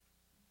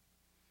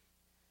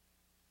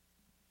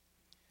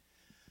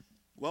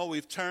Well,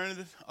 we've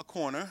turned a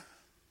corner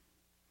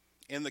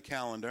in the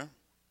calendar,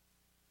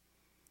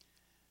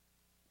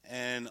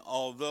 and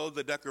although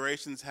the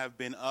decorations have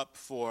been up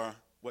for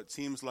what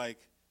seems like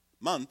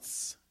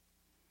months,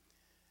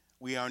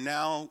 we are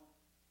now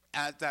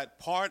at that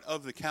part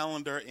of the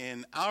calendar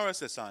in our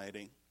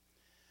society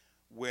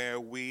where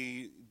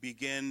we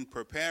begin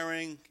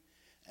preparing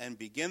and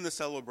begin the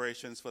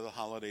celebrations for the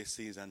holiday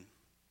season.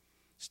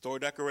 Store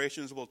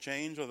decorations will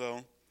change,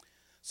 although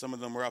some of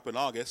them were up in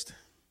August,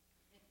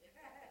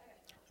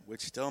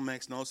 which still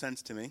makes no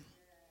sense to me.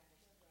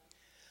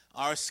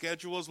 Our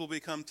schedules will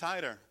become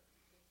tighter.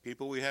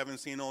 People we haven't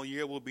seen all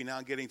year will be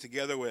now getting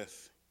together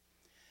with.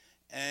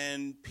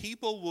 And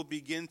people will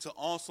begin to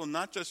also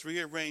not just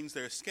rearrange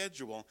their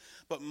schedule,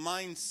 but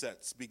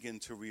mindsets begin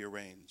to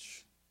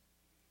rearrange.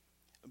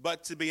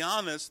 But to be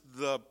honest,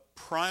 the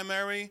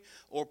primary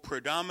or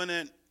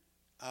predominant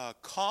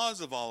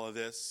cause of all of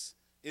this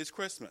is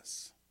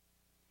Christmas.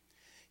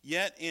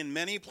 Yet in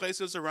many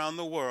places around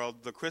the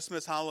world, the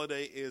Christmas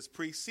holiday is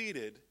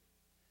preceded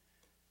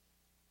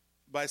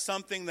by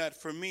something that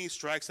for me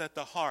strikes at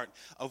the heart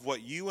of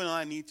what you and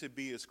I need to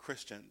be as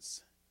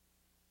Christians.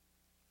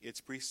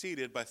 It's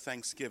preceded by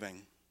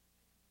Thanksgiving.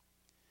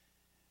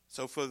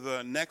 So for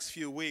the next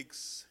few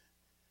weeks,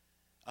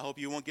 I hope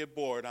you won't get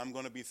bored. I'm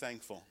going to be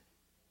thankful.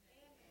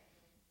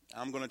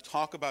 I'm going to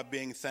talk about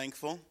being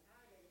thankful.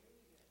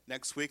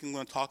 Next week, I'm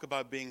going to talk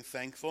about being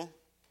thankful.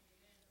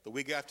 The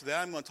week after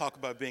that, I'm going to talk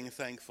about being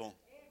thankful.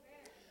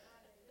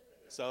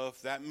 So if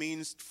that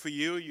means for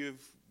you,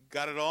 you've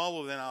got it all,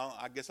 well then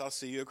I guess I'll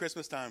see you at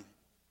Christmas time.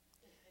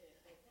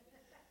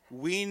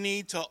 We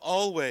need to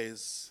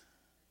always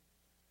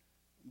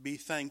be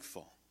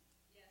thankful.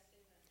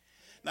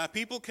 Now,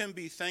 people can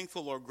be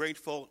thankful or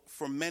grateful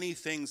for many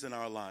things in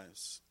our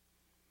lives.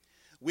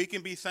 We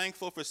can be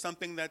thankful for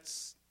something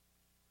that's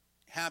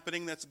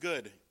happening that's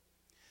good.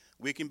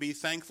 We can be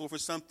thankful for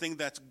something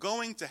that's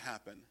going to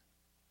happen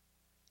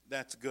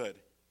that's good.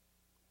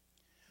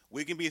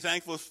 We can be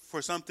thankful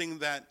for something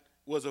that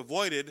was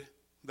avoided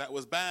that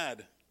was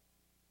bad.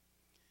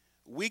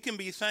 We can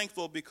be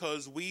thankful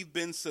because we've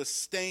been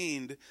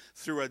sustained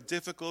through a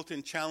difficult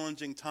and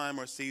challenging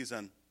time or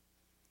season.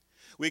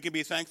 We can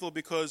be thankful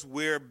because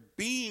we're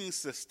being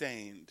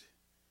sustained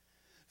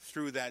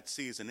through that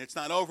season. It's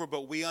not over,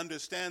 but we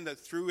understand that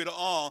through it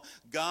all,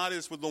 God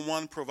is the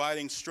one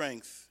providing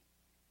strength.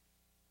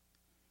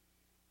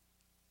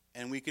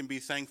 And we can be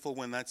thankful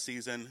when that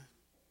season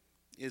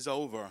is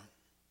over.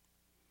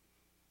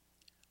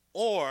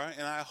 Or,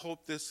 and I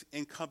hope this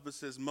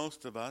encompasses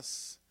most of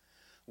us,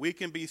 we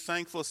can be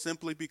thankful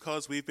simply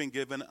because we've been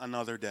given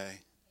another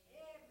day.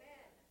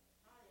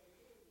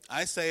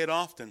 I say it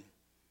often.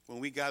 When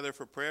we gather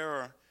for prayer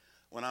or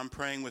when I'm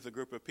praying with a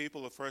group of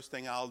people, the first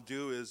thing I'll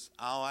do is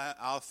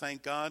I'll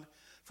thank God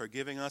for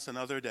giving us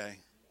another day.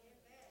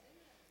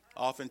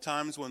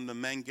 Oftentimes when the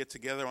men get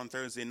together on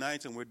Thursday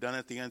nights and we're done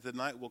at the end of the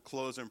night, we'll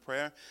close in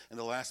prayer and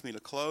they'll ask me to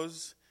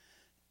close.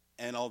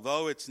 And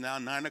although it's now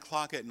 9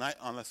 o'clock at night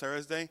on a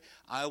Thursday,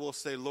 I will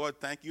say, Lord,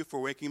 thank you for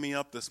waking me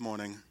up this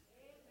morning,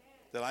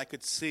 that I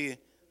could see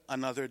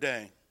another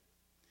day.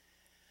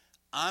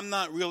 I'm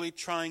not really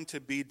trying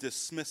to be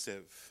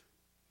dismissive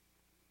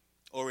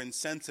or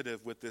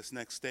insensitive with this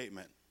next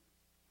statement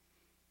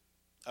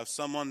of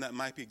someone that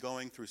might be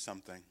going through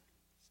something.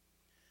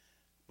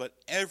 But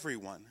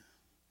everyone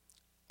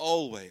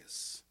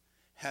always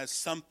has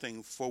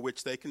something for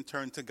which they can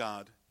turn to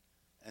God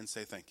and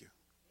say thank you.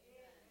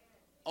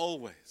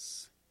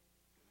 Always.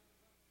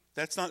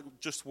 That's not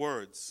just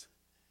words.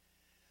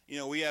 You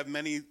know, we have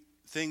many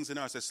things in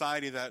our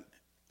society that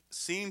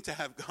seem to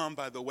have gone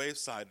by the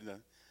wayside.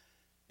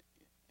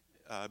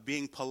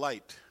 Being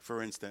polite,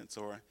 for instance,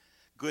 or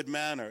good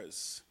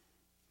manners.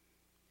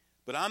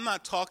 But I'm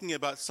not talking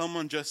about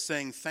someone just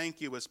saying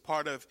thank you as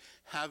part of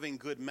having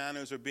good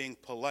manners or being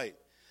polite.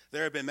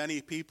 There have been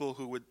many people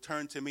who would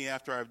turn to me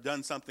after I've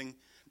done something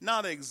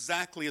not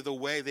exactly the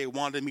way they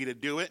wanted me to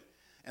do it,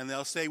 and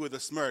they'll say with a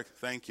smirk,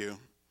 thank you.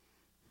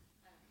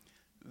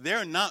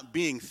 They're not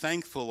being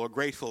thankful or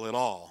grateful at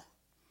all.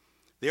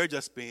 They're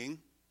just being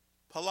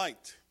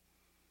polite.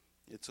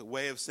 It's a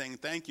way of saying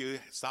thank you.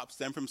 It stops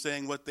them from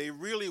saying what they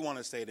really want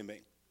to say to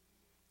me,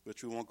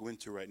 which we won't go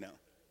into right now.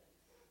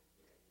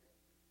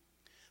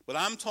 But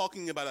I'm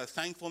talking about a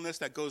thankfulness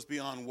that goes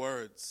beyond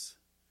words,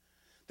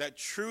 that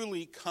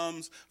truly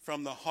comes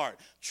from the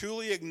heart,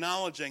 truly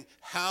acknowledging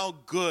how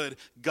good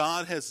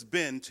God has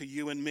been to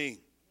you and me.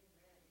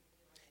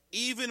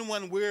 Even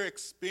when we're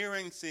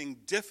experiencing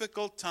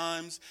difficult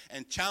times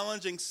and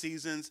challenging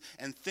seasons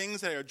and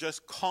things that are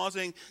just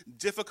causing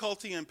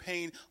difficulty and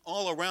pain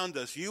all around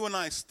us, you and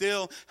I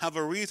still have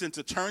a reason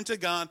to turn to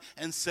God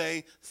and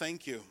say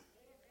thank you.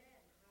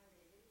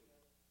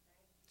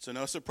 So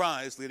no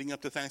surprise, leading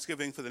up to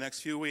Thanksgiving for the next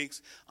few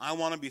weeks, I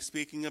want to be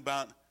speaking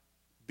about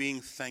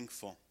being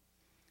thankful.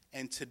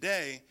 And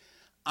today,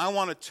 I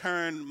want to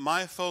turn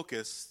my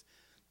focus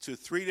to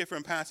 3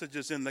 different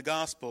passages in the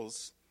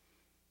Gospels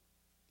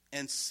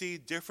and see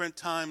different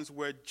times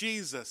where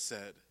Jesus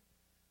said,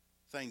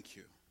 thank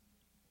you.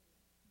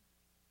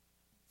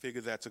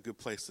 Figure that's a good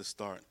place to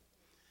start.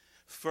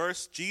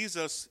 First,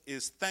 Jesus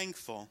is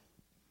thankful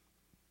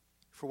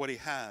for what he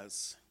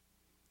has.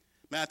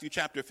 Matthew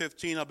chapter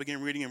 15, I'll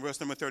begin reading in verse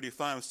number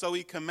 35. So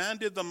he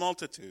commanded the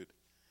multitude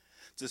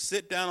to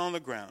sit down on the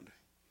ground.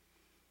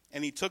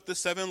 And he took the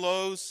 7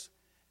 loaves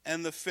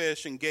and the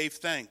fish and gave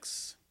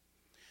thanks,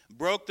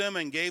 broke them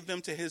and gave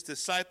them to his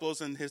disciples,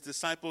 and his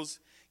disciples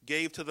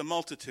gave to the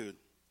multitude,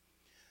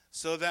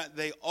 so that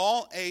they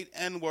all ate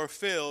and were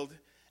filled,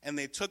 and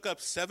they took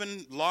up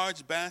 7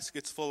 large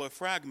baskets full of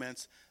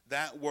fragments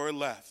that were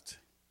left.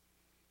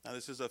 Now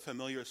this is a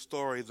familiar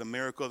story, the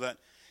miracle that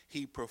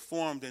he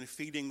performed in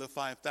feeding the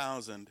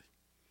 5,000.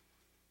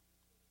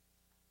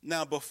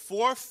 Now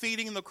before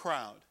feeding the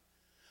crowd,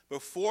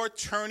 before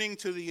turning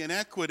to the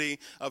inequity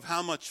of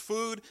how much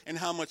food and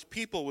how much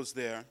people was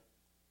there,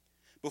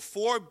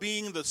 before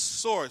being the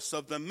source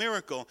of the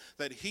miracle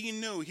that he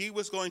knew he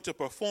was going to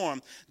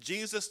perform,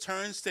 Jesus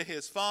turns to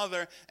his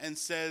Father and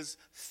says,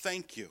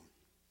 thank you.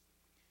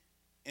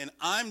 And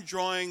I'm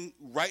drawing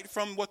right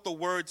from what the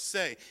words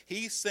say.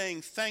 He's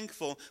saying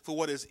thankful for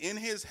what is in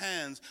his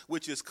hands,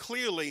 which is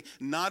clearly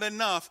not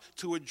enough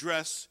to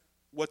address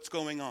what's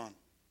going on.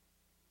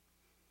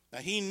 Now,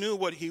 he knew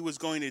what he was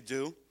going to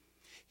do,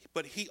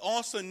 but he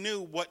also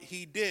knew what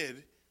he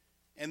did,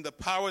 and the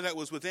power that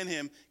was within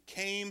him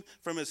came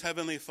from his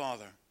heavenly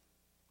Father.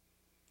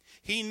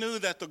 He knew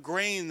that the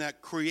grain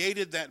that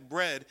created that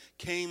bread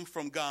came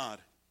from God.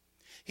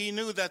 He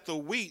knew that the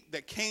wheat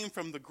that came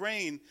from the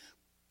grain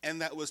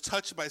and that was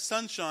touched by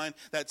sunshine,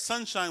 that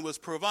sunshine was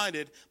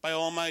provided by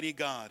Almighty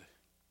God.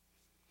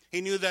 He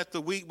knew that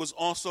the wheat was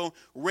also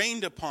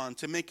rained upon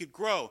to make it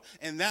grow,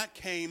 and that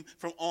came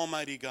from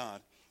Almighty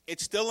God. It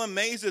still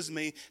amazes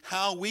me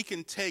how we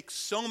can take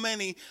so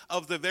many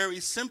of the very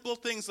simple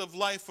things of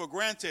life for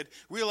granted,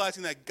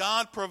 realizing that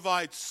God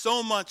provides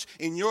so much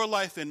in your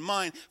life and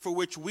mine for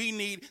which we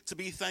need to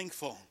be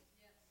thankful.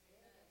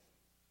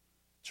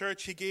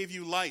 Church, he gave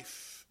you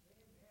life.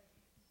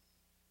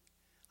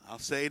 I'll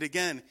say it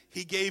again.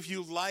 He gave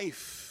you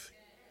life.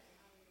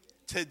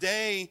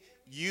 Today,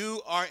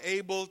 you are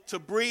able to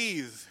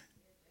breathe.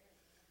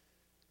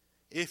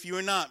 If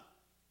you're not,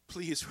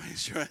 please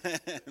raise your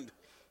hand.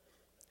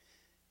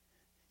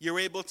 You're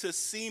able to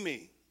see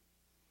me.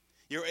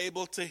 You're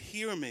able to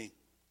hear me.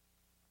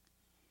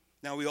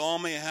 Now, we all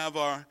may have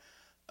our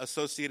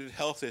associated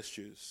health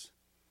issues.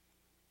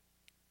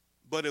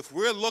 But if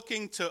we're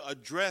looking to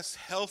address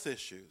health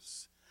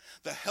issues,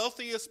 the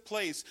healthiest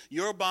place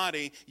your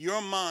body, your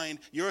mind,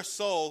 your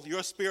soul,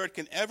 your spirit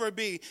can ever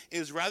be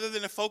is, rather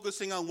than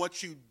focusing on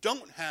what you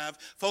don't have,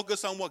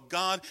 focus on what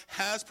God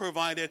has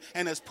provided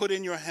and has put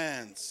in your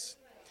hands.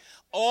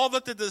 All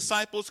that the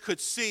disciples could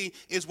see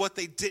is what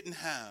they didn't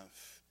have.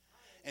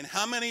 And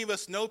how many of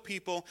us know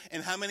people,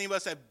 and how many of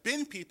us have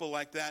been people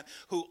like that,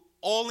 who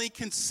only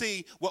can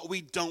see what we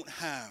don't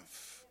have?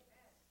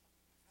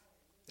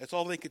 That's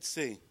all they could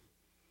see.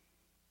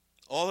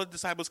 All the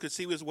disciples could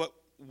see was what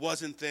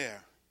wasn't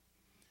there.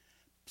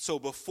 So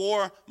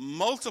before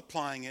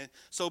multiplying it,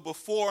 so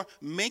before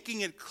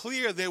making it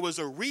clear there was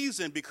a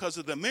reason because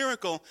of the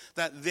miracle,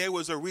 that there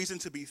was a reason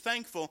to be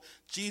thankful,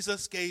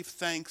 Jesus gave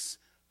thanks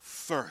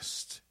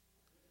first,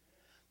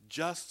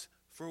 just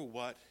for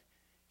what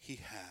he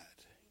had.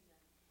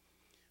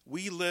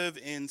 We live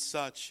in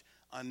such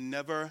a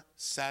never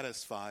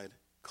satisfied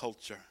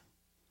culture.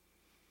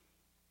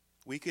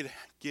 We could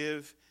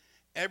give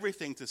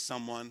everything to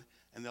someone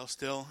and they'll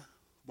still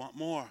want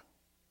more.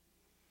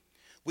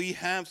 We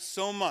have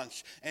so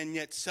much and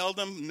yet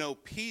seldom know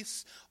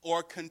peace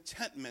or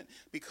contentment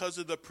because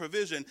of the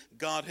provision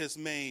God has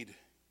made.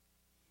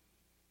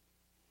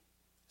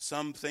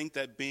 Some think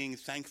that being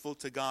thankful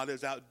to God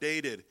is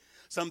outdated.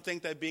 Some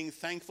think that being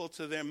thankful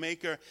to their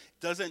Maker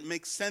doesn't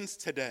make sense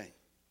today.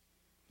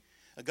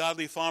 A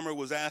godly farmer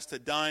was asked to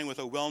dine with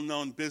a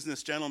well-known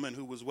business gentleman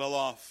who was well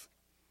off.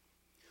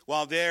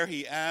 While there,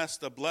 he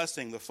asked a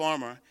blessing, the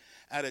farmer,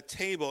 at a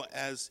table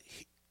as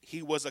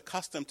he was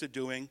accustomed to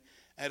doing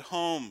at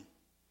home.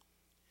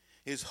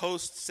 His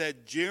host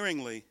said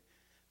jeeringly,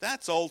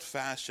 "That's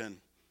old-fashioned.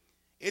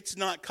 It's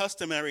not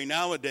customary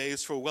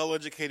nowadays for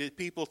well-educated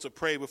people to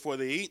pray before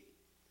they eat."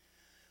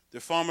 The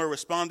farmer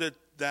responded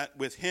that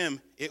with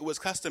him it was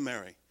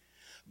customary,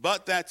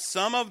 but that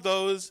some of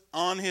those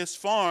on his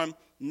farm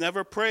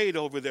never prayed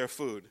over their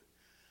food.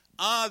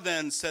 "Ah,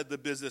 then," said the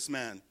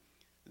businessman,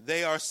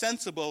 "they are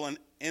sensible and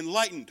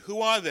enlightened.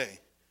 Who are they?"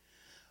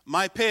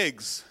 "My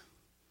pigs.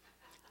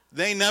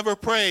 They never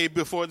pray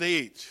before they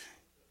eat."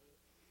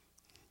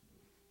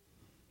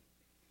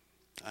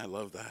 I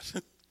love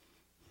that.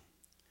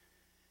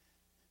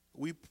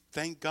 We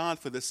thank God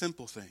for the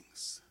simple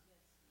things.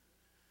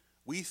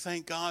 We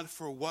thank God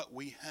for what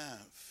we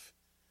have.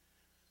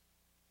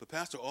 But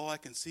Pastor, all I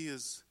can see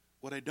is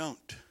what I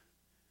don't.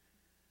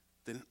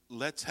 Then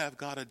let's have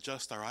God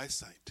adjust our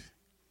eyesight,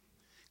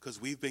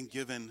 because we've been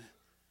given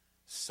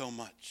so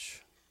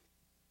much.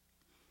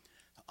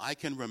 I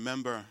can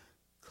remember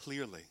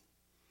clearly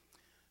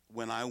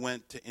when I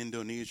went to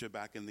Indonesia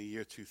back in the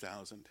year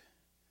 2000.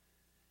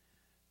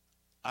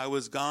 I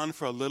was gone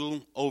for a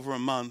little over a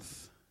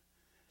month,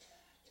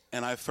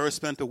 and I first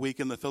spent a week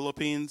in the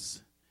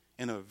Philippines,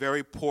 in a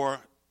very poor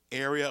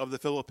area of the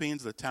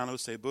Philippines, the town of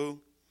Cebu,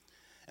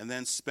 and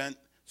then spent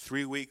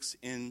 3 weeks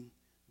in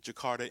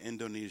Jakarta,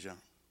 Indonesia.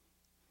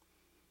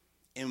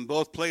 In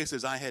both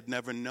places, I had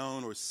never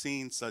known or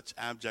seen such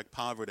abject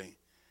poverty,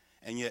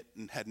 and yet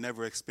had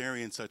never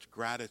experienced such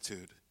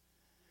gratitude.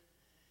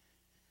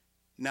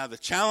 Now, the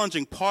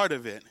challenging part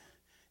of it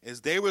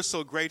is they were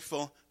so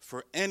grateful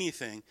for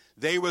anything.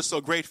 They were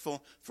so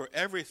grateful for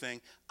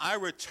everything. I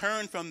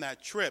returned from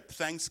that trip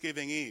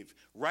Thanksgiving Eve,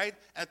 right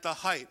at the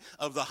height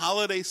of the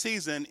holiday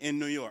season in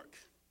New York.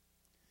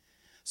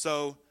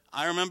 So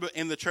I remember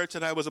in the church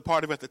that I was a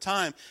part of at the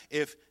time,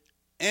 if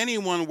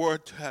anyone were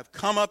to have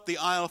come up the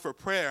aisle for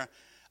prayer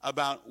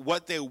about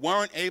what they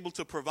weren't able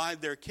to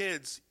provide their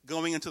kids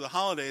going into the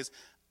holidays,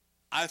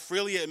 I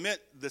freely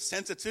admit the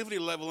sensitivity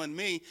level in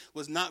me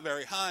was not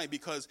very high,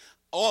 because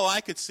all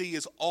I could see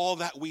is all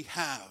that we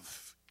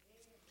have,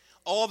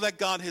 all that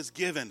God has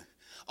given,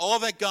 all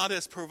that God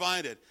has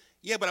provided.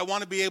 Yeah, but I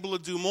want to be able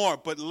to do more.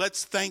 But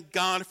let's thank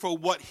God for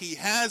what he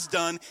has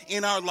done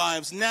in our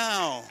lives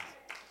now.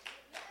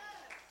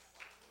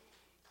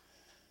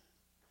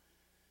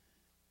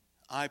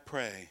 I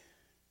pray,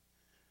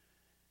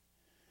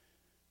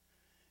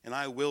 and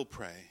I will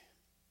pray,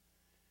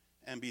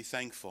 and be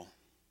thankful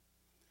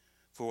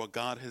for what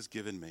God has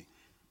given me.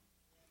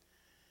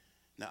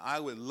 Now, I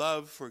would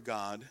love for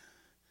God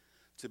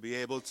to be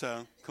able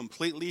to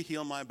completely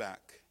heal my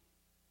back.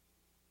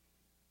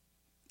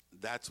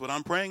 That's what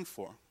I'm praying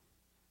for,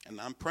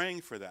 and I'm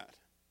praying for that.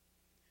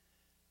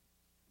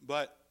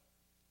 But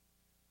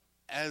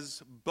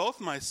as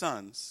both my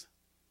sons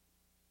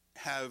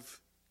have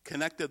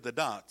connected the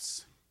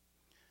dots,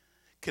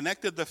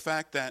 connected the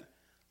fact that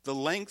the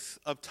length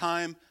of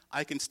time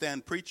I can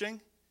stand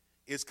preaching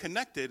is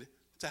connected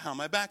to how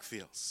my back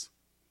feels.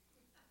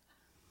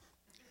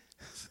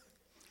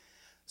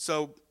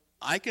 So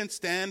I can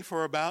stand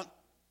for about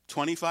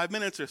 25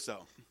 minutes or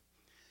so.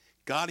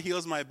 God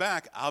heals my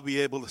back, I'll be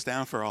able to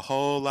stand for a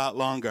whole lot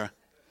longer.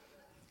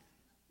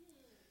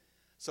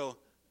 So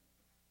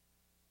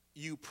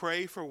you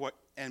pray for what,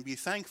 and be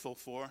thankful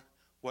for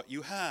what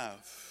you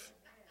have.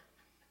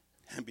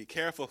 And be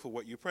careful for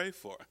what you pray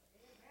for.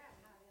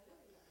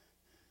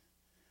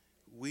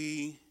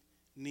 We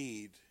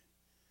need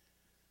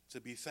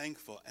to be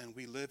thankful, and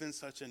we live in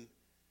such an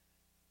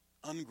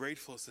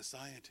ungrateful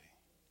society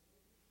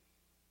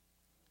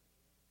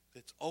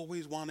that's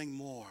always wanting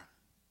more.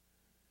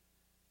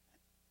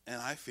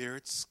 And I fear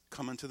it's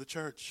coming to the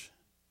church.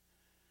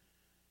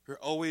 We're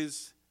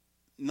always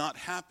not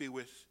happy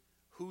with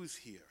who's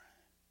here.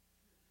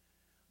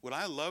 Would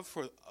I love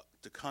for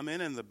to come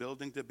in and the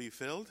building to be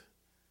filled?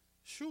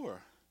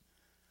 Sure.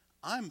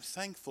 I'm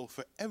thankful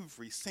for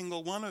every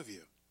single one of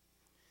you.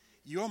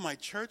 You're my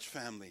church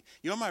family.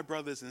 You're my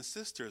brothers and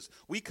sisters.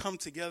 We come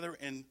together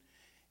in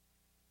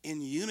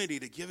unity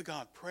to give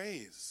God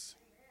praise.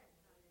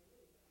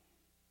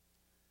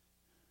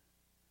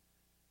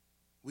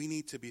 We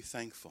need to be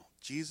thankful.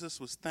 Jesus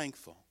was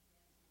thankful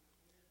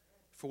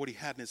for what he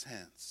had in his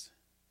hands.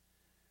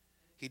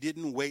 He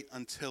didn't wait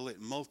until it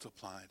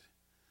multiplied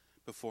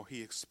before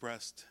he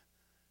expressed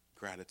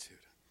gratitude.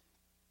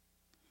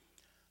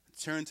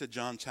 Turn to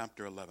John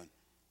chapter 11.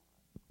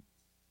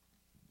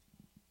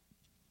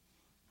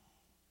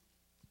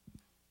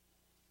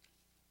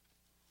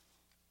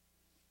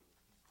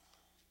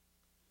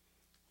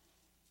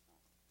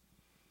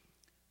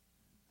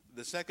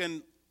 The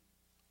second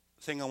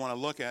thing I want to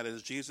look at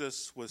is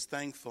Jesus was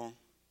thankful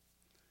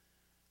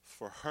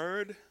for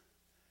heard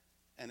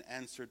and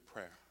answered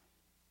prayer.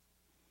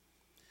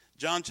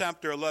 John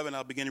chapter 11,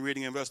 I'll begin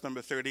reading in verse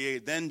number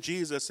 38. Then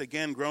Jesus,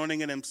 again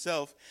groaning in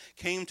himself,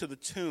 came to the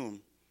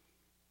tomb.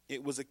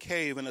 It was a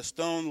cave, and a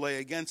stone lay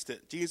against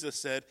it. Jesus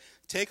said,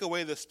 "Take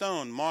away the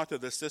stone." Martha,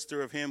 the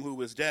sister of him who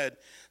was dead,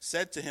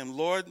 said to him,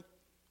 "Lord,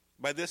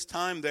 by this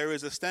time there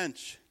is a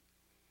stench,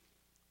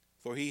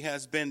 for he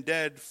has been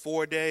dead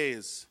 4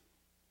 days."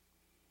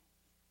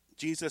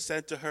 Jesus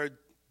said to her,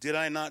 "Did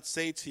I not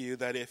say to you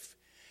that if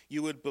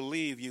you would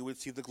believe, you would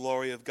see the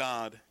glory of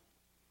God?"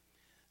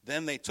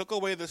 Then they took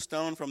away the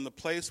stone from the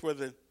place where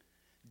the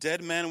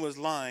dead man was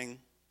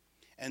lying.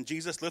 And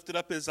Jesus lifted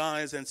up his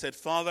eyes and said,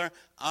 "Father,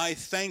 I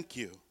thank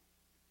you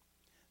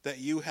that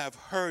you have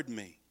heard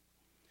me,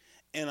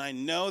 and I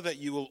know that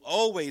you will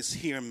always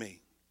hear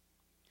me."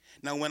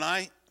 Now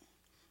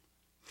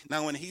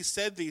when he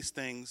said these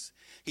things,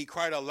 he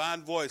cried a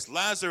loud voice,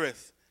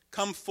 "Lazarus,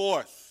 come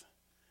forth."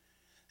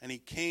 And he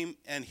came,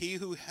 and he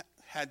who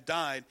had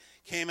died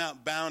came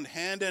out bound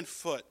hand and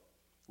foot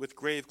with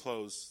grave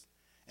clothes,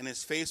 and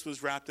his face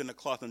was wrapped in a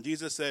cloth. And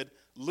Jesus said,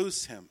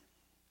 "Loose him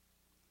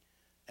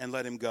and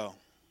let him go."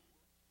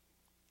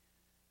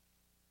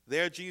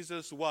 There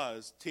Jesus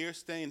was,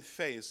 tear-stained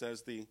face,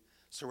 as the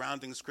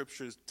surrounding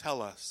scriptures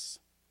tell us,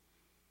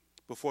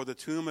 before the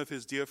tomb of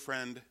his dear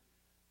friend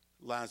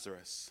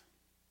Lazarus.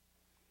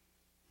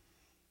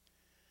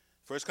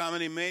 First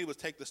comment he made was,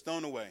 "Take the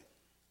stone away."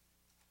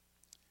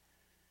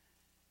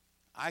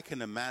 I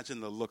can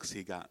imagine the looks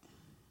he got.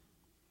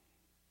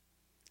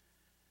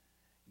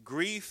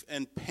 Grief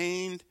and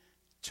pain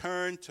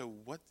turned to,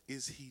 what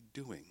is he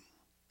doing?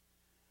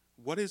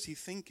 What is he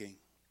thinking?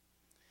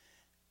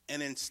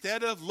 And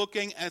instead of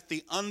looking at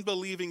the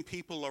unbelieving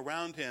people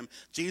around him,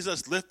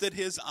 Jesus lifted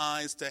his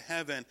eyes to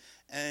heaven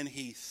and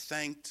he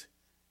thanked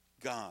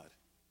God.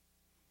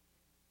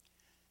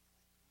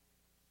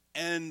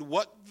 And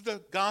what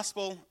the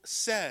gospel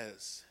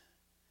says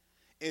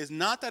is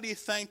not that he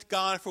thanked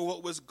God for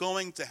what was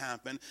going to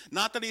happen,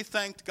 not that he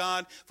thanked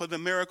God for the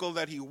miracle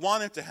that he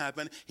wanted to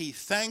happen. He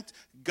thanked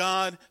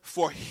God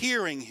for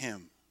hearing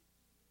him.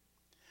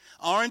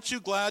 Aren't you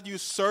glad you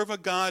serve a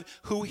God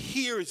who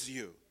hears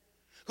you,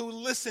 who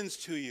listens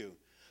to you,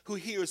 who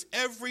hears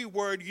every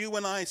word you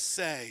and I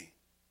say?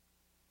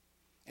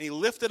 And he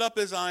lifted up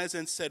his eyes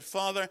and said,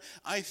 Father,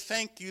 I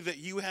thank you that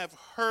you have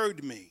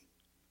heard me.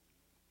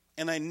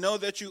 And I know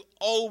that you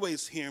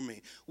always hear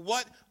me.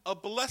 What a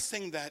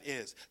blessing that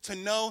is, to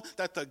know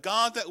that the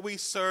God that we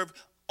serve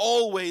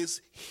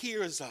always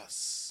hears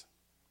us.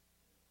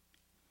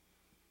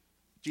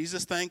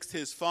 Jesus thanks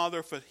his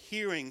Father for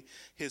hearing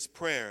his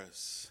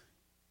prayers.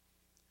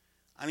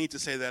 I need to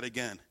say that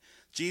again.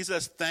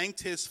 Jesus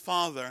thanked his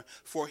Father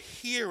for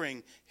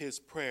hearing his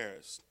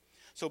prayers.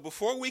 So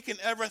before we can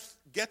ever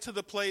get to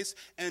the place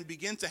and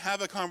begin to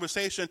have a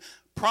conversation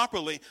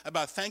properly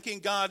about thanking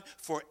God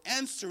for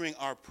answering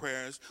our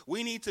prayers,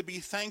 we need to be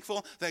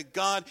thankful that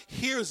God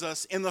hears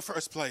us in the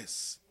first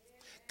place.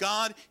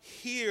 God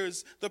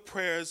hears the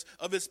prayers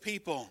of his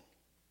people.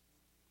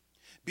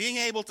 Being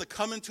able to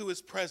come into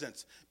his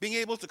presence, being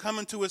able to come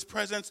into his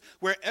presence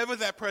wherever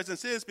that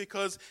presence is,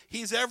 because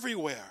he's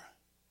everywhere.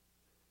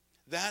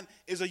 That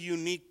is a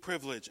unique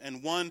privilege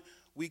and one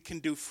we can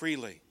do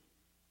freely.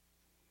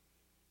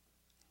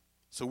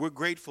 So we're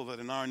grateful that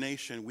in our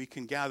nation we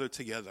can gather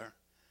together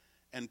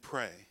and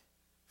pray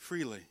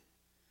freely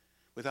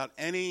without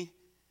any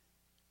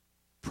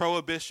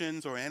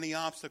prohibitions or any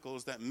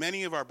obstacles that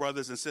many of our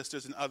brothers and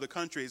sisters in other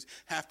countries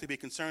have to be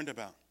concerned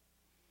about.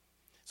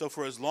 So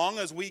for as long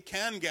as we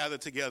can gather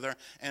together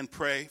and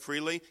pray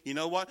freely, you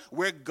know what?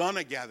 We're going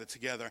to gather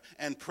together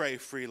and pray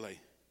freely,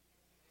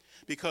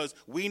 because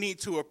we need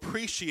to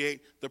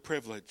appreciate the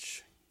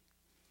privilege.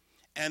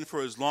 And for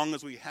as long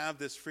as we have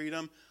this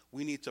freedom,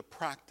 we need to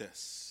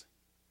practice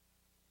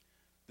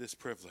this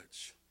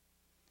privilege.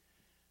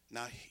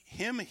 Now,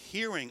 him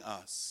hearing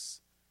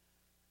us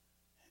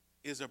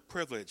is a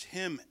privilege.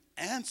 Him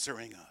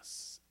answering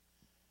us,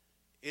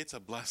 it's a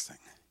blessing.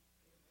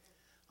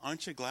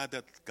 Aren't you glad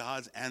that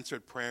God's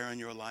answered prayer in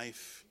your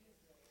life?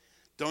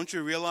 Don't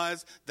you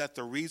realize that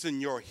the reason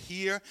you're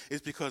here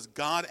is because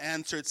God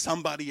answered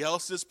somebody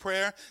else's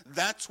prayer?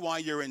 That's why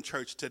you're in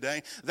church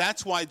today.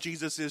 That's why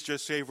Jesus is your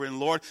Savior and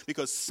Lord,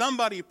 because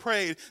somebody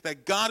prayed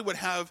that God would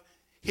have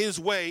his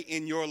way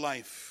in your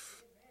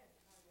life.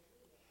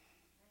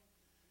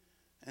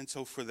 And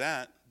so for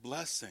that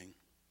blessing,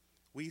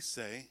 we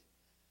say,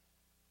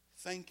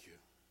 thank you.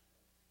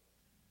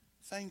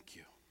 Thank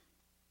you.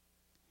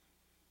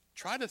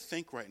 Try to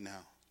think right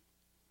now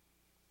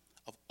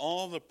of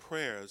all the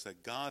prayers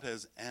that God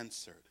has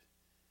answered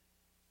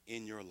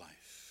in your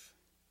life.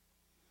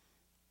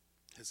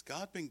 Has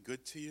God been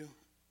good to you?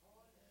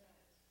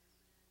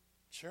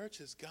 Church,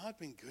 has God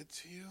been good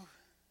to you?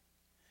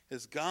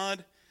 Has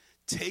God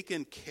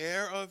taken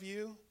care of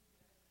you?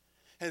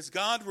 Has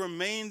God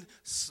remained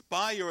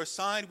by your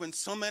side when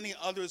so many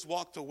others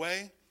walked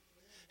away?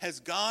 Has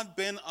God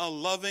been a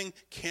loving,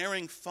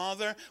 caring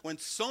Father when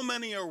so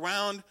many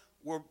around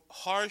were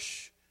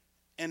harsh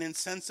and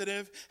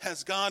insensitive?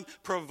 Has God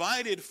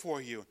provided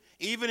for you,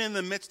 even in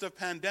the midst of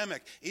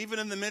pandemic, even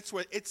in the midst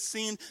where it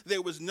seemed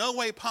there was no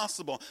way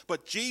possible,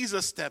 but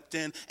Jesus stepped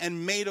in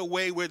and made a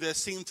way where there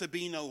seemed to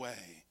be no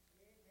way?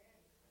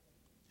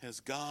 Has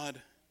God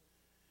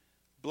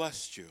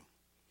blessed you?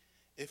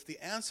 If the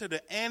answer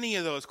to any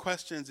of those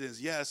questions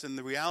is yes, and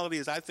the reality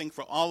is, I think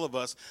for all of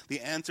us, the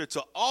answer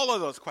to all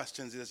of those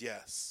questions is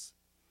yes,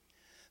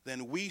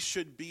 then we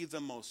should be the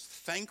most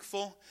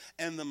thankful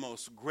and the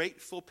most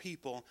grateful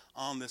people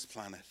on this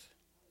planet.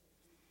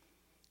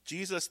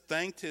 Jesus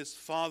thanked his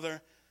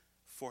Father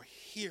for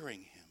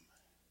hearing him,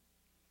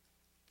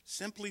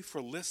 simply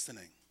for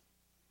listening,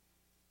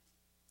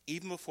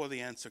 even before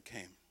the answer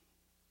came.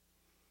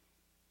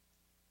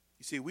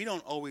 You see, we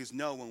don't always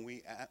know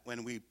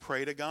when we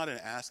pray to God and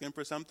ask him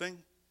for something.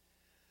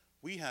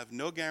 We have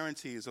no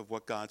guarantees of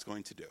what God's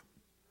going to do.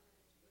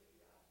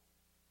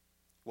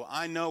 Well,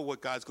 I know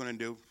what God's going to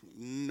do.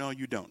 No,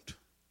 you don't.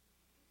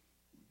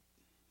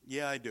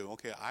 Yeah, I do.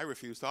 Okay, I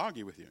refuse to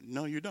argue with you.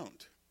 No, you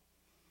don't.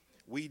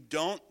 We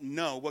don't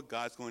know what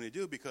God's going to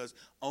do because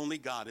only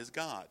God is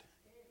God.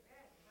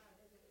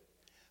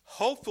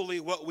 Hopefully,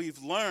 what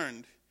we've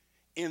learned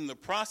in the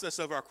process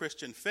of our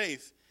Christian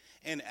faith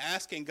and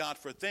asking God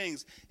for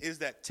things is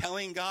that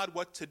telling God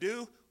what to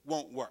do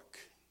won't work.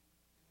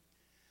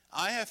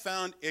 I have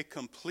found it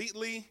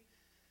completely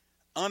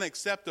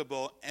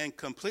unacceptable and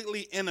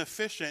completely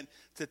inefficient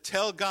to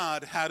tell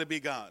God how to be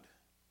God.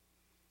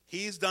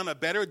 He's done a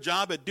better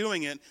job at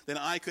doing it than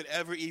I could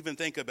ever even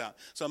think about.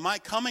 So my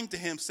coming to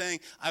him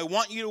saying, I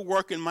want you to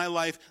work in my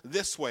life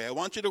this way. I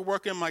want you to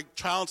work in my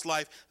child's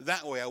life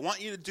that way. I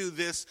want you to do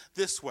this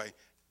way.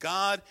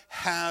 God,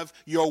 have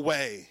your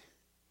way.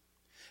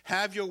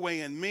 Have your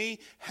way in me.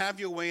 Have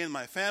your way in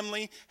my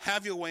family.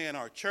 Have your way in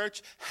our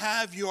church.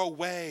 Have your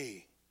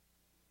way.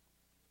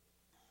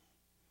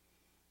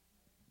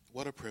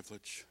 What a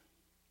privilege.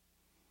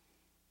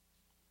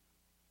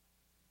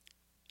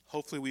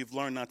 Hopefully we've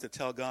learned not to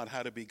tell God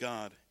how to be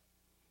God.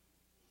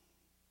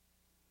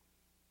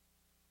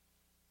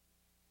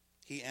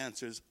 He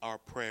answers our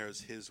prayers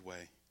his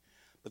way.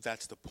 But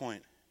that's the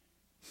point.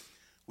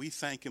 We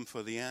thank him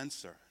for the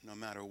answer, no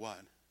matter what.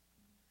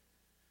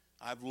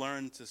 I've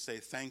learned to say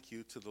thank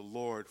you to the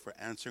Lord for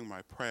answering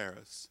my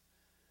prayers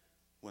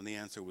when the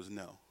answer was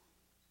no.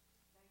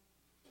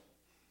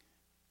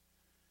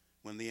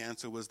 When the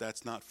answer was,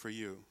 that's not for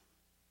you.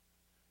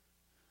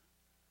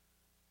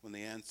 When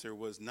the answer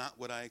was not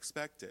what I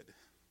expected.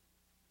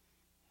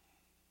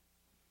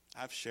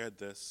 I've shared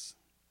this.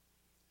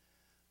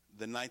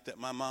 The night that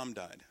my mom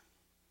died,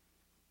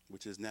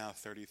 which is now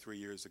 33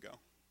 years ago.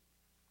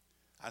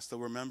 I still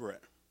remember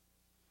it.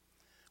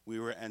 We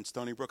were in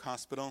Stony Brook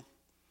Hospital.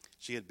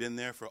 She had been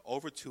there for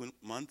over 2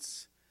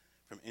 months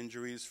from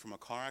injuries from a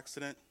car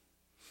accident.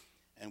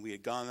 And we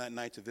had gone that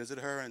night to visit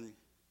her, and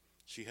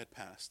she had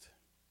passed.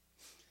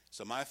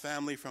 So my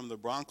family from the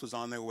Bronx was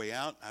on their way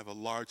out. I have a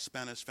large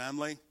Spanish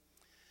family.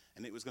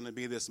 And it was going to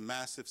be this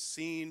massive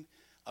scene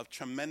of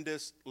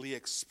tremendously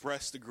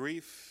expressed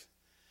grief.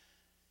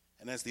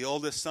 And as the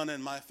oldest son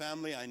in my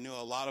family, I knew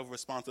a lot of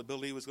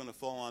responsibility was going to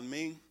fall on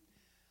me.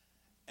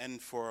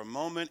 And for a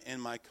moment,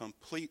 in my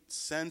complete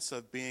sense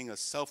of being a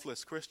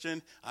selfless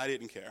Christian, I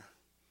didn't care.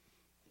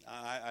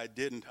 I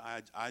didn't.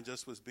 I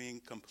just was being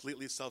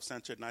completely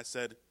self-centered. And I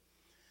said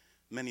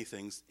many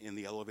things in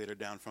the elevator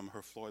down from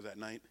her floor that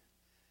night.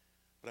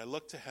 But I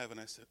looked to heaven.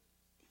 I said,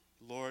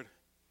 Lord,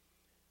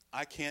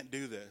 I can't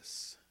do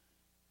this.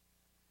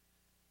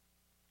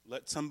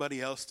 Let somebody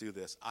else do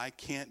this. I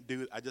can't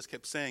do it. I just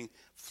kept saying,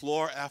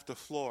 floor after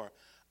floor,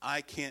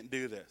 I can't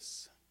do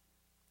this.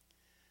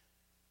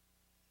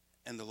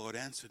 And the Lord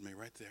answered me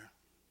right there.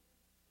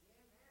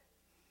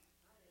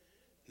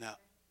 Now,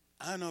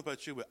 I don't know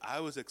about you, but I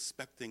was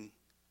expecting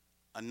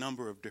a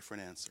number of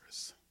different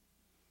answers.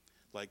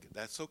 Like,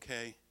 that's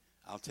okay.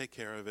 I'll take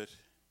care of it.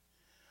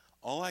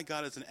 All I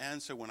got as an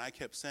answer when I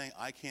kept saying,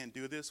 I can't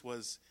do this,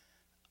 was,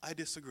 I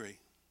disagree.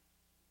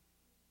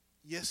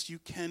 Yes, you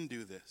can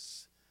do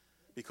this.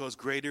 Because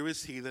greater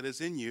is he that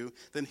is in you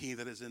than he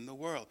that is in the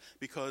world.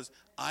 Because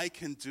I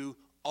can do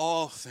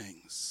all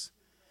things,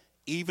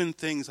 even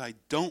things I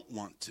don't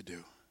want to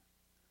do,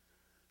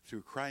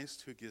 through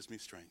Christ who gives me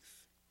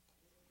strength.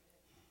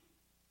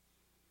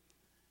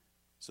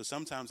 So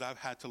sometimes I've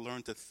had to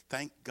learn to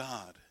thank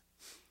God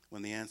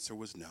when the answer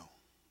was no.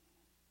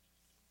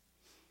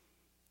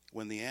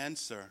 When the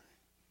answer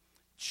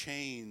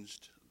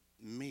changed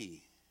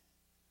me,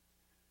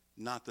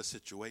 not the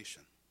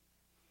situation.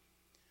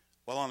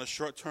 While on a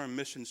short-term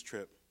missions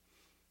trip,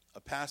 a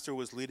pastor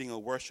was leading a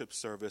worship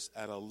service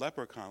at a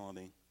leper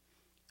colony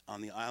on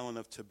the island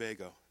of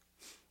Tobago.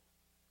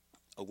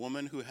 A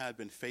woman who had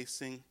been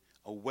facing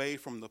away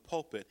from the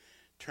pulpit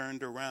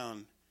turned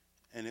around,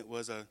 and it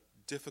was a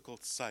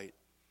difficult sight,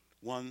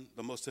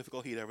 the most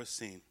difficult he'd ever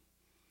seen.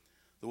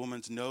 The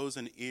woman's nose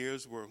and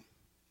ears were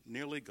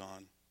nearly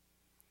gone,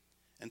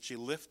 and she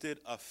lifted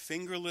a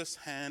fingerless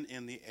hand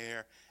in the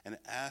air and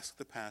asked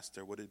the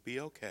pastor, would it be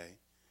okay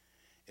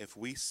if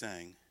we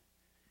sang,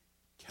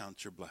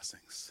 Count Your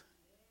Blessings?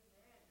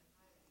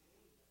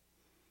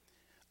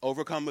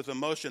 Overcome with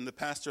emotion, the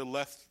pastor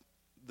left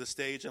the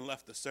stage and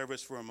left the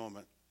service for a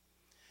moment.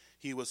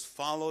 He was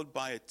followed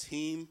by a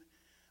team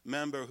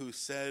member who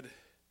said,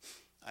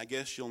 I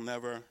guess you'll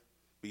never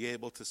be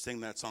able to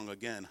sing that song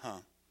again, huh?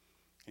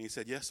 And he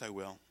said, yes, I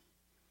will.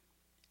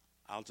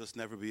 I'll just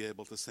never be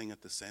able to sing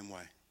it the same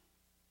way.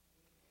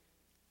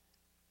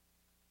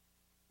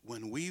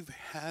 When we've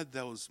had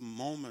those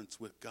moments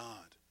with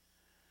God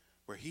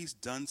where he's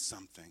done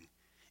something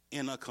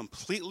in a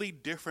completely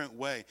different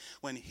way,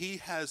 when he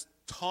has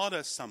taught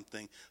us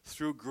something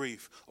through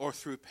grief or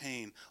through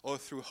pain or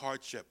through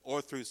hardship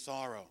or through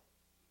sorrow.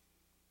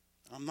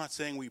 I'm not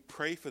saying we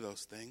pray for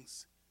those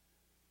things,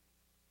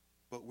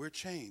 but we're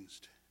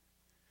changed.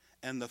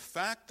 And the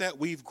fact that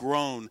we've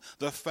grown,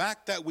 the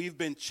fact that we've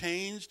been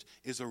changed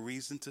is a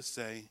reason to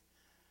say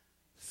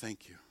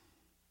thank you.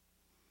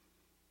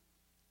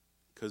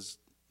 Because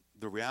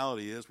the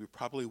reality is we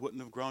probably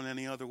wouldn't have grown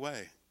any other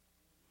way.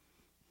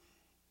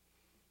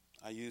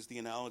 I use the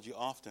analogy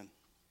often.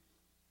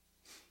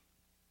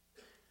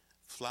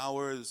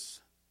 Flowers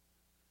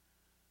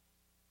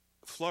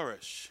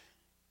flourish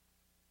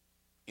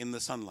in the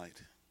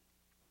sunlight.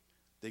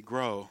 They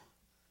grow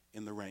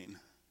in the rain.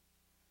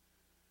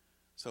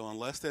 So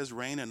unless there's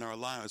rain in our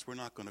lives, we're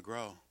not going to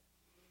grow.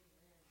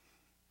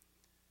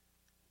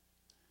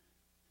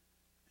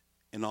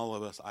 And all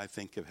of us, I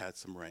think, have had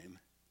some rain.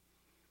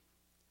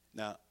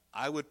 Now,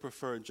 I would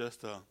prefer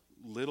just a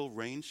little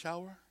rain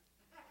shower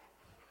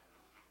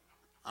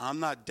I'm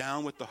not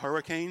down with the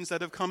hurricanes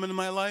that have come into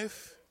my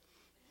life.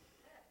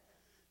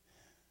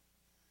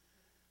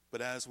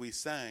 But as we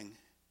sang,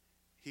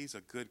 he's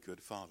a good, good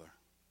Father.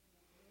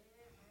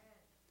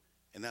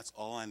 And that's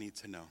all I need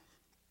to know.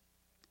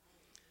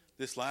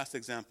 This last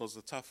example is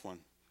a tough one,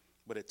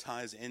 but it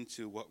ties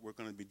into what we're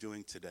going to be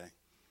doing today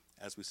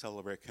as we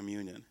celebrate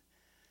communion.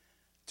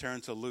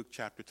 Turn to Luke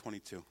chapter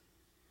 22.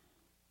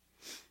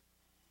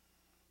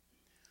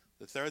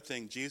 The third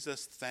thing,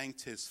 Jesus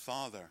thanked his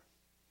Father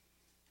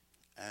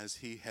as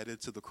he headed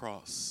to the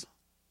cross.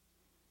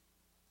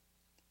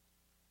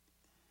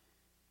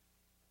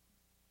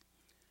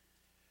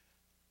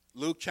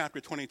 Luke chapter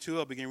 22,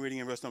 I'll begin reading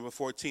in verse number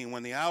 14.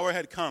 When the hour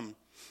had come,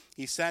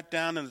 he sat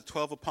down and the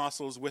 12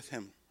 apostles with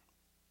him.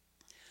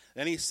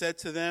 Then he said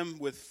to them,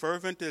 with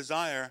fervent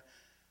desire,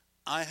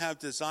 I have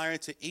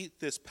desired to eat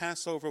this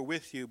Passover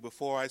with you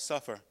before I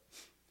suffer.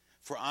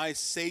 For I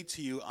say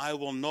to you, I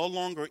will no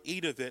longer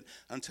eat of it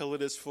until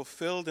it is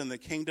fulfilled in the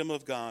kingdom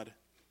of God.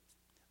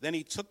 Then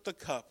he took the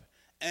cup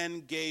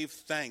and gave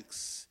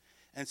thanks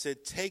and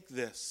said, take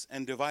this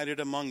and divide it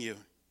among you.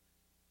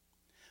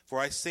 For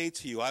I say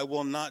to you, I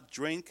will not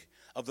drink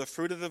of the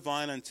fruit of the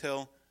vine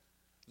until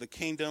the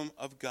kingdom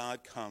of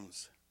God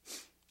comes.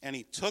 And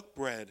he took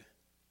bread,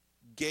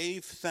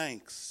 gave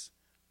thanks,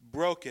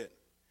 broke it,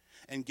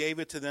 and gave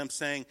it to them,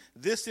 saying,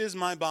 this is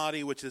my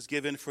body which is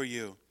given for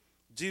you.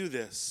 Do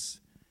this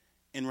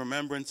in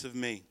remembrance of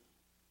me.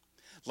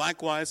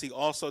 Likewise, he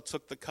also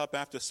took the cup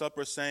after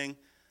supper, saying,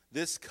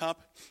 this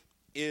cup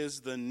is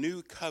the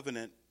new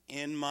covenant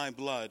in my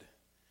blood,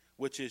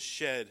 which is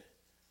shed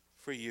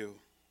for you.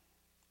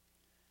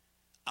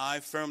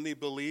 I firmly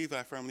believe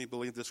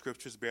the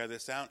scriptures bear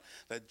this out,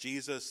 that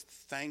Jesus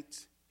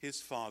thanked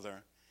his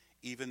Father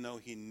even though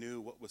he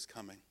knew what was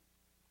coming.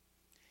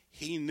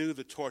 He knew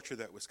the torture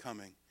that was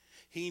coming.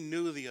 He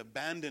knew the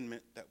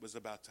abandonment that was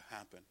about to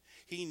happen.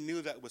 He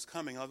knew that was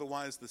coming.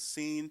 Otherwise, the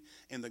scene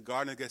in the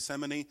Garden of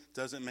Gethsemane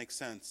doesn't make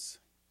sense.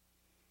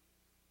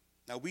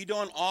 Now, we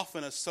don't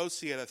often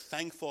associate a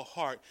thankful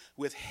heart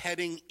with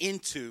heading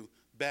into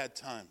bad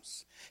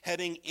times,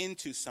 heading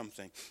into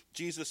something.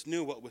 Jesus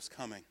knew what was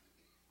coming.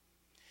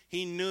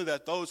 He knew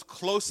that those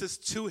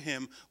closest to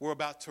him were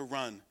about to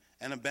run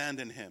and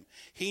abandon him.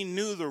 He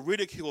knew the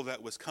ridicule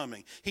that was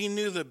coming. He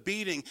knew the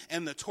beating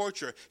and the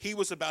torture he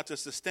was about to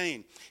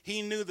sustain.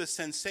 He knew the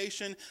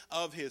sensation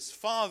of his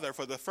Father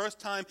for the first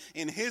time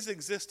in his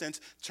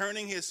existence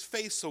turning his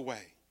face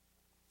away.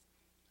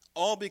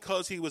 All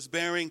because he was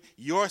bearing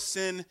your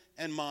sin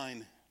and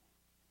mine.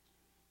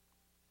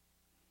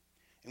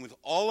 And with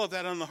all of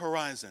that on the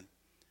horizon,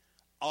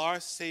 our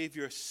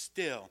Savior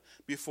still,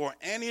 before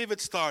any of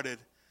it started,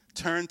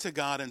 turned to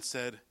God and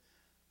said,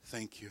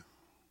 thank you.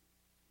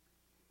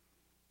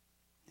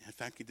 In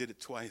fact, he did it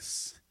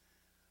twice,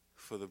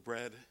 for the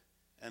bread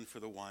and for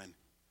the wine.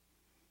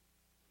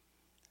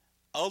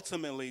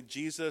 Ultimately,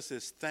 Jesus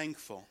is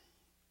thankful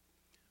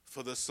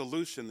for the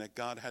solution that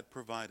God had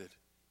provided,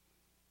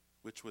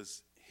 which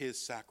was his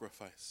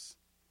sacrifice.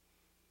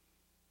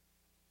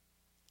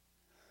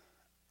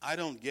 I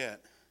don't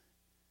get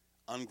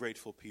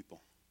ungrateful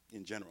people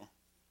in general.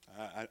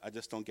 I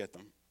just don't get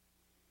them.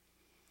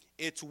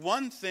 It's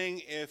one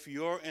thing if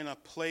you're in a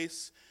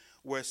place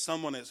where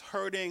someone is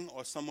hurting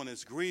or someone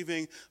is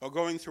grieving or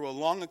going through a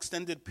long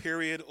extended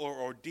period or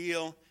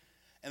ordeal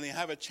and they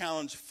have a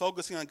challenge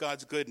focusing on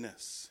God's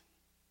goodness.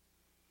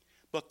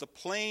 But the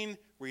plain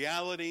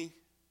reality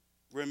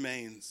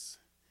remains.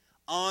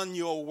 On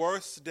your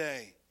worst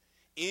day,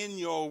 in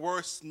your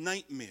worst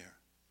nightmare,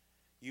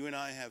 you and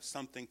I have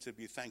something to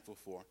be thankful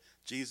for.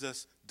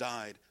 Jesus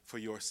died for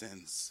your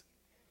sins.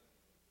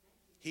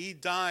 He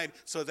died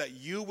so that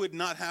you would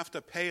not have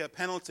to pay a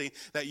penalty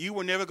that you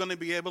were never going to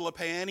be able to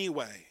pay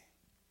anyway.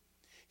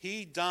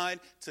 He died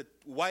to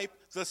wipe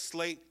the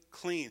slate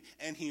clean.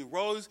 And he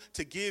rose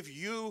to give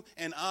you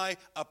and I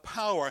a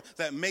power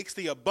that makes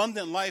the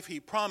abundant life he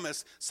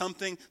promised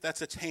something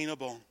that's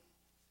attainable.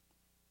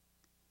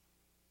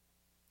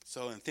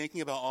 So in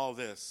thinking about all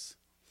this,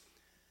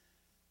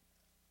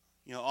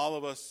 all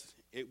of us,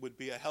 it would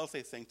be a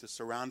healthy thing to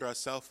surround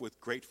ourselves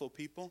with grateful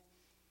people.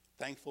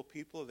 Thankful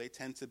people, they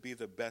tend to be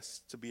the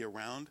best to be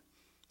around.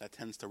 That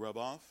tends to rub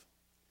off.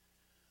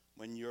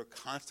 When you're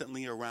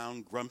constantly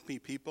around grumpy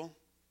people,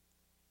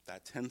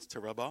 that tends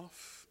to rub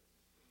off.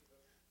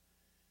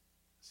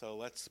 So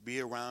let's be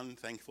around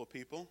thankful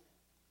people.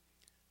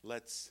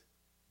 Let's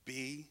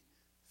be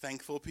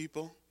thankful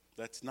people.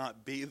 Let's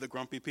not be the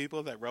grumpy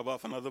people that rub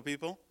off on other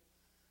people.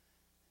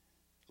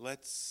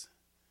 Let's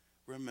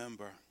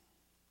remember,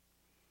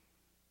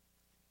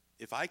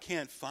 if I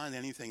can't find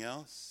anything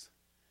else,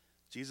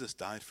 Jesus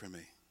died for me,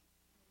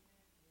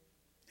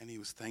 and he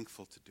was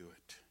thankful to do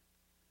it.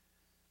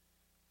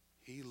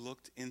 He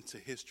looked into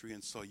history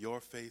and saw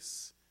your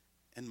face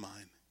and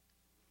mine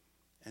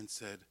and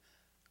said,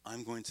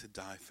 I'm going to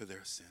die for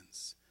their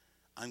sins.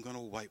 I'm going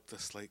to wipe the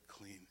slate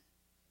clean.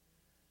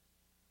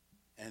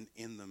 And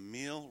in the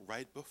meal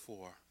right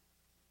before,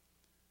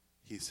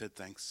 he said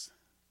thanks.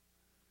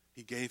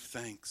 He gave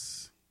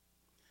thanks.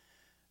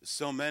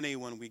 So many,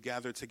 when we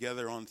gather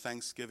together on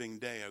Thanksgiving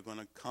Day, are going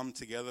to come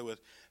together with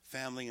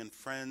family and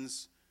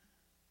friends,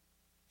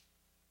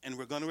 and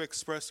we're going to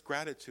express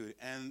gratitude,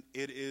 and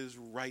it is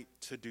right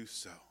to do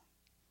so.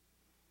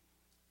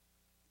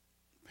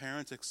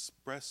 Parents,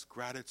 express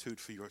gratitude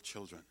for your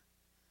children.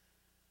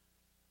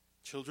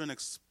 Children,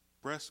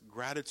 express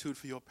gratitude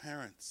for your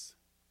parents.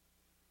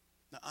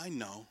 Now, I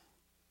know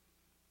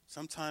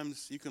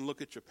sometimes you can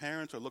look at your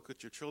parents or look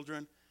at your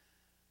children,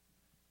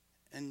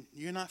 and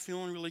you're not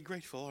feeling really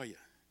grateful, are you?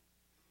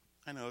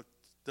 I know it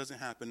doesn't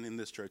happen in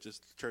this church. It's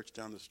the church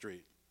down the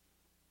street.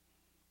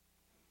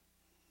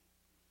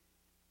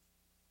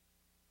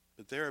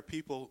 But there are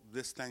people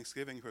this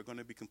Thanksgiving who are going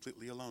to be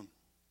completely alone.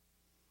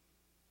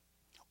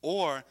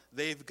 Or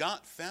they've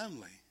got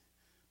family,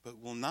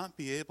 but will not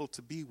be able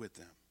to be with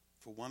them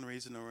for one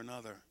reason or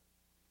another.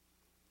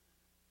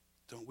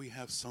 Don't we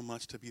have so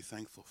much to be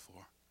thankful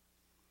for?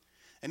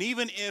 And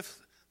even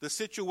if the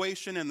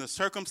situation and the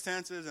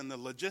circumstances and the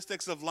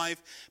logistics of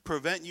life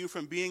prevent you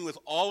from being with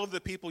all of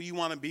the people you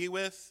want to be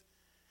with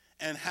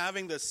and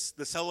having the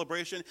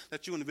celebration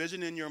that you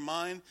envision in your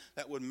mind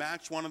that would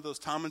match one of those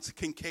Thomas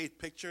Kincaid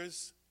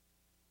pictures,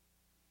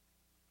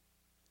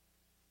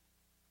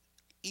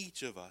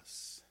 each of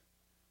us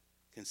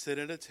can sit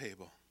at a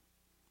table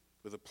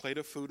with a plate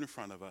of food in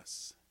front of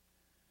us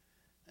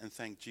and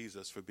thank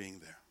Jesus for being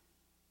there.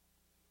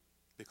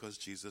 Because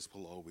Jesus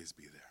will always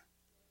be there.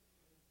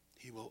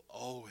 He will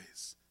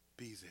always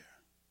be there.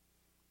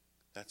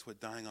 That's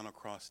what dying on a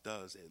cross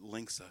does. It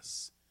links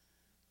us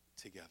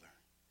together.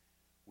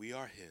 We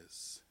are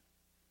his.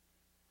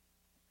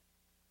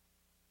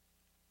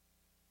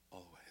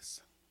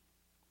 Always.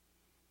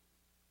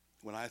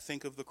 When I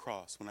think of the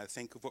cross, when I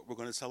think of what we're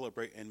going to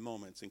celebrate in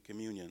moments in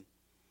communion,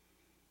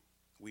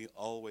 we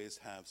always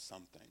have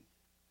something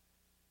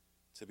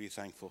to be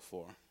thankful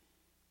for.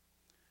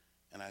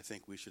 And I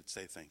think we should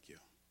say thank you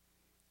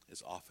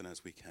as often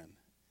as we can.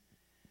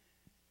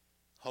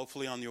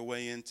 Hopefully on your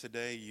way in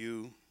today,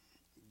 you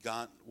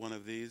got one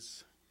of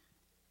these.